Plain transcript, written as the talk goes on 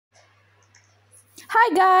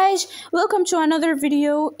Hi guys, welcome to another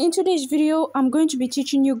video. In today's video, I'm going to be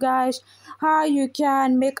teaching you guys how you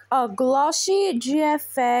can make a glossy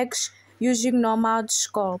GFX using Nomad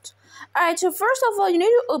sculpt. Alright, so first of all, you need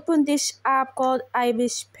to open this app called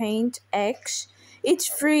Ibis Paint X. It's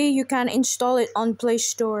free, you can install it on Play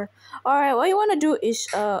Store. Alright, what you want to do is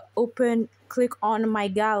click on my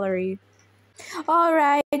gallery.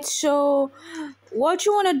 Alright, so what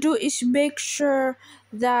you want to do is make sure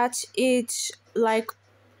that it's like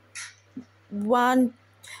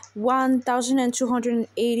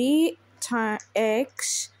 1280 times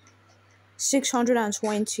x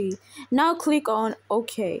 620. Now click on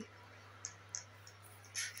OK.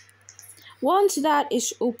 Once that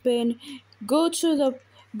is open, go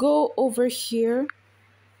over here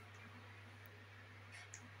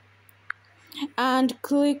and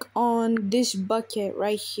click on this bucket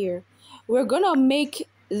right here. We're gonna make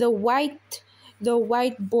the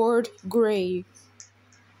whiteboard gray.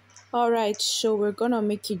 Alright, so we're gonna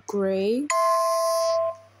make it gray.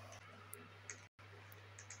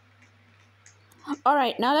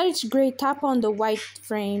 Alright, now that it's gray, tap on the white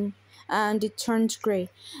frame and it turns gray.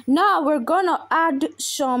 Now we're gonna add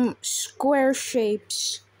some square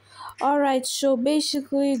shapes. Alright, so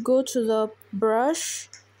basically go to the brush.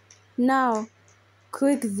 Now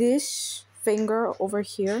click this finger over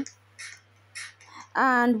here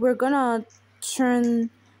and we're gonna turn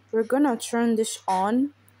this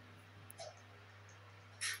on.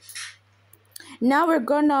 Now we're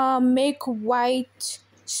gonna make white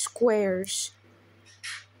squares.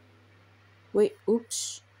 Wait,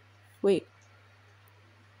 oops. Wait.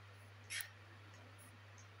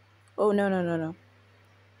 Oh, no.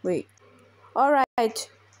 Wait. Alright.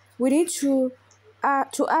 We need to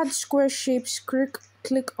add square shapes. Click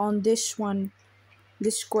on this one.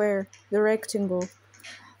 This square. The rectangle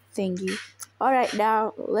thingy. Alright,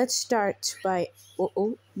 now let's start by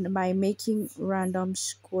making random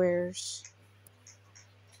squares.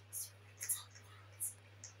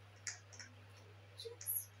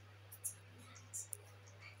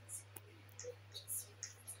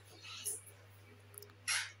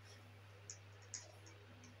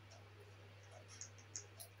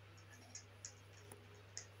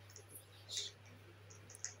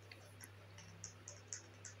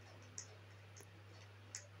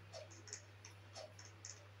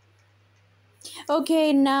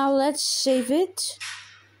 Okay, now let's save it.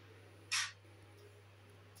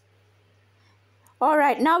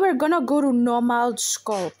 Alright, now we're gonna go to normal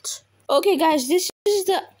sculpt. Okay guys, this is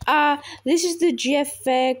the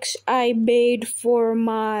GFX I made for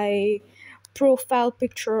my profile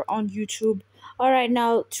picture on YouTube. Alright,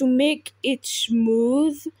 now to make it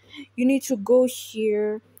smooth, you need to go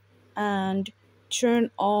here and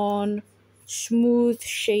turn on smooth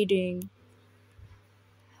shading.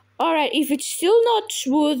 Alright, if it's still not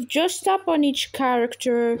smooth, just tap on each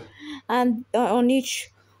character and on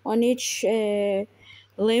each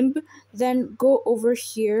limb, then go over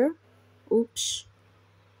here. Oops,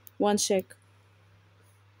 one sec.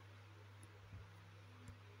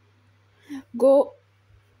 Go,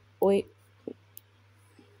 wait.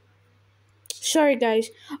 Sorry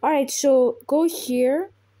guys. Alright, so go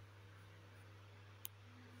here.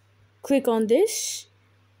 Click on this.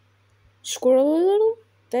 Scroll a little.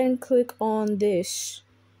 Then click on this.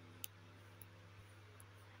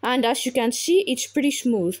 And as you can see, it's pretty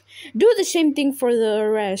smooth. Do the same thing for the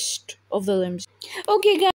rest of the limbs.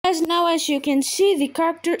 Okay guys, now as you can see, the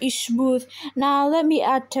character is smooth. Now let me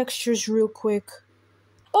add textures real quick.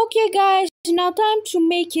 Okay guys, now time to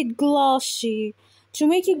make it glossy. To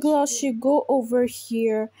make it glossy, go over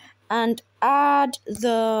here and add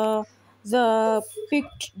the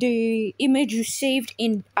image you saved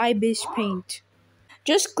in Ibis Paint.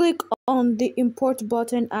 Just click on the import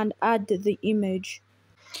button and add the image.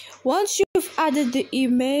 Once you've added the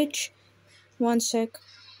image, Once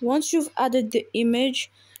you've added the image,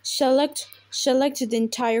 select the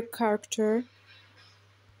entire character.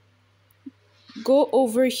 Go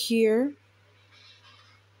over here.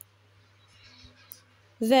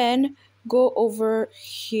 Then go over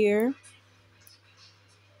here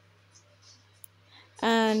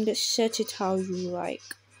and set it how you like.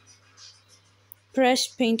 Press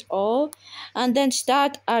paint all and then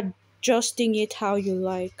start adjusting it how you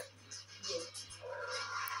like.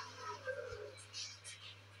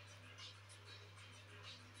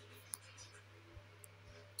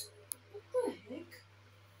 What the heck?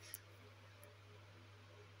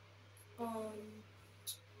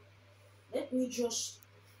 Let me just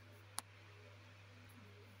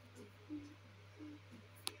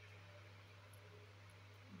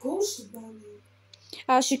Ghost Bunny.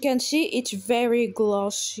 As you can see, it's very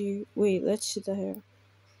glossy. Wait, let's see the hair.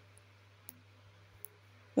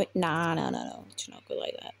 Wait, nah, no, no, no. It's not good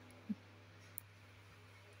like that.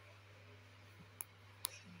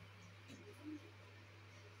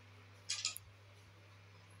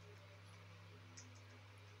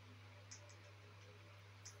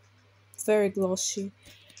 Very glossy.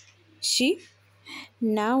 See?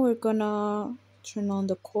 Now we're gonna turn on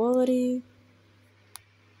the quality.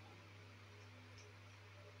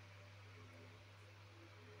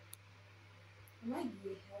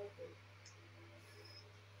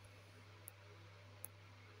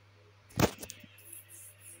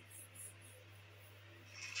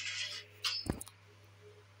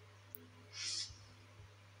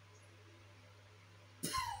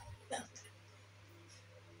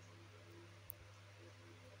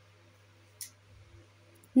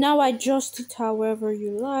 Now adjust it however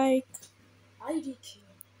you like.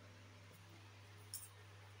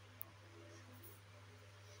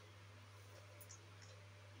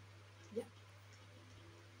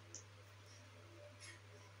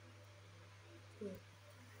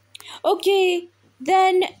 Okay,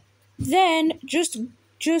 then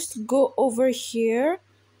just go over here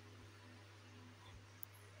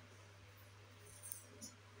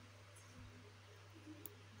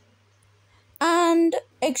and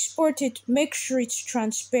export it. Make sure it's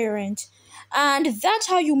transparent. And that's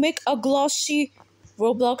how you make a glossy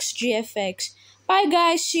Roblox GFX. Bye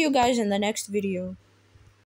guys, see you guys in the next video.